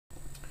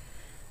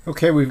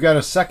Okay, we've got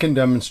a second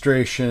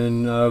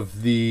demonstration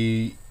of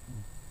the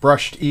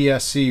Brushed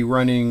ESC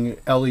running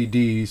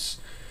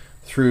LEDs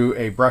through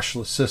a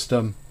brushless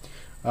system.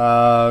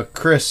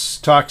 Chris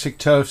Toxic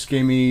Toast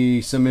gave me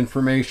some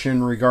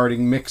information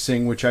regarding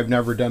mixing, which I've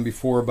never done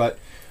before, but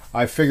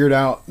I figured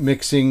out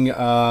mixing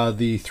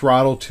the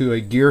throttle to a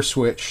gear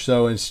switch.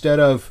 So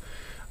instead of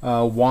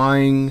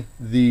wiring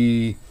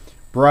the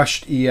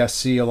brushed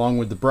ESC along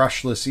with the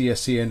brushless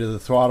ESC into the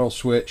throttle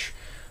switch,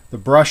 the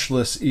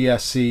brushless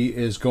ESC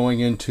is going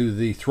into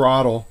the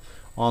throttle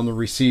on the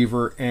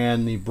receiver,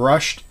 and the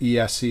brushed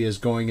ESC is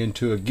going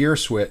into a gear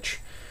switch.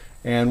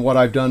 And what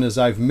I've done is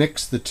I've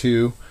mixed the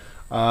two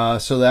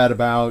so that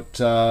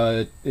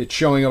it's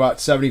showing about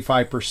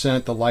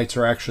 75%. The lights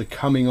are actually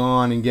coming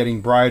on and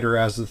getting brighter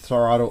as the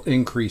throttle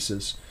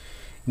increases.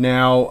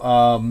 Now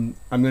I'm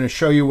going to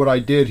show you what I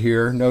did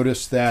here.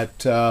 Notice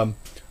that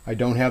I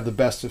don't have the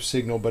best of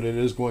signal, but it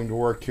is going to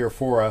work here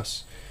for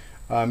us.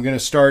 I'm going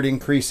to start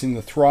increasing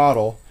the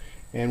throttle,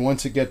 and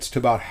once it gets to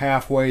about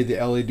halfway,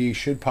 the LED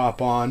should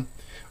pop on.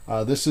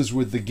 This is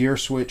with the gear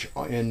switch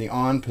in the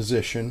on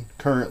position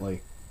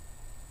currently.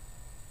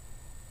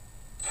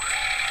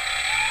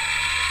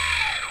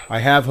 I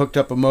have hooked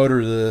up a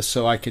motor to this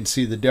so I can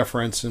see the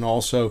difference and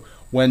also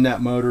when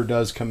that motor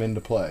does come into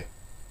play.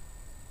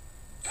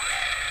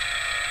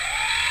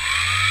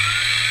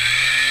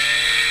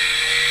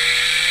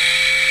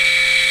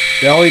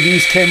 The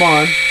LEDs came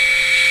on,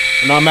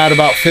 and I'm at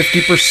about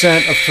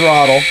 50% of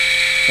throttle,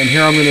 and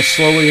here I'm going to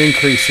slowly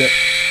increase it.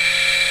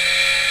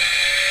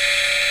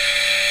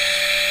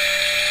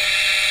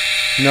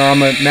 Now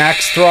I'm at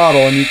max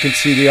throttle, and you can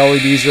see the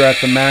LEDs are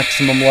at the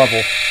maximum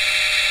level.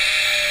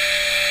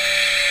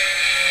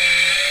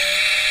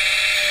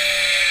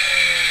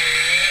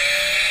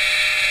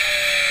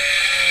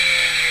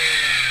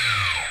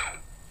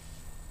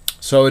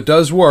 So it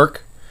does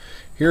work.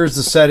 Here's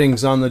the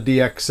settings on the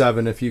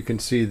DX7 if you can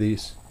see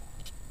these.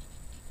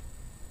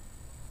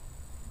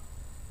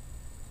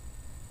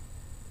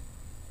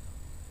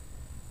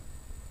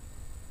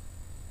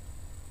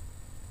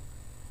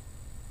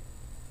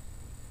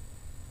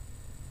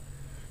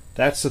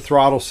 That's the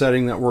throttle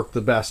setting that worked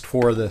the best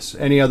for this.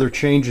 Any other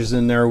changes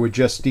in there would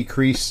just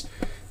decrease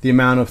the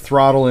amount of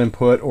throttle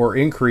input or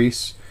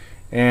increase.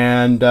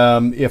 And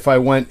if I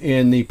went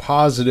in the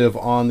positive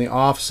on the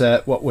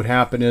offset, what would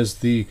happen is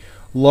the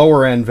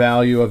lower end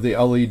value of the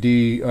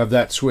LED of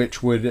that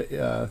switch would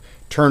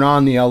turn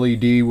on the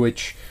LED,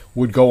 which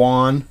would go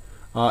on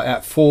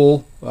at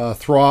full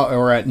throttle,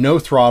 or at no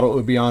throttle it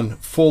would be on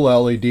full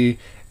LED.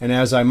 And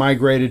as I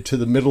migrated to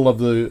the middle of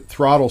the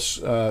throttle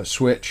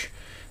switch,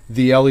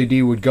 the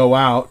LED would go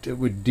out, it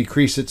would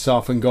decrease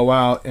itself and go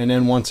out, and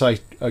then once I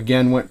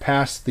again went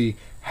past the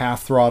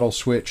half throttle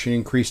switch and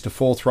increased to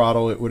full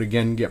throttle, it would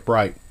again get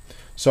bright.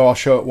 So I'll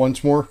show it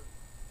once more.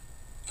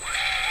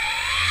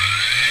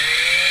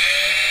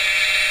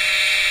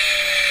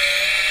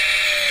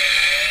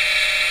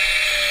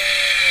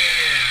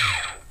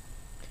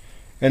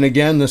 And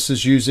again, this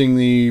is using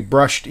the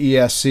brushed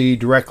ESC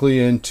directly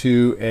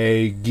into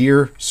a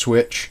gear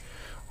switch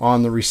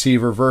on the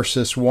receiver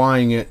versus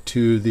wiring it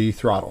to the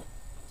throttle.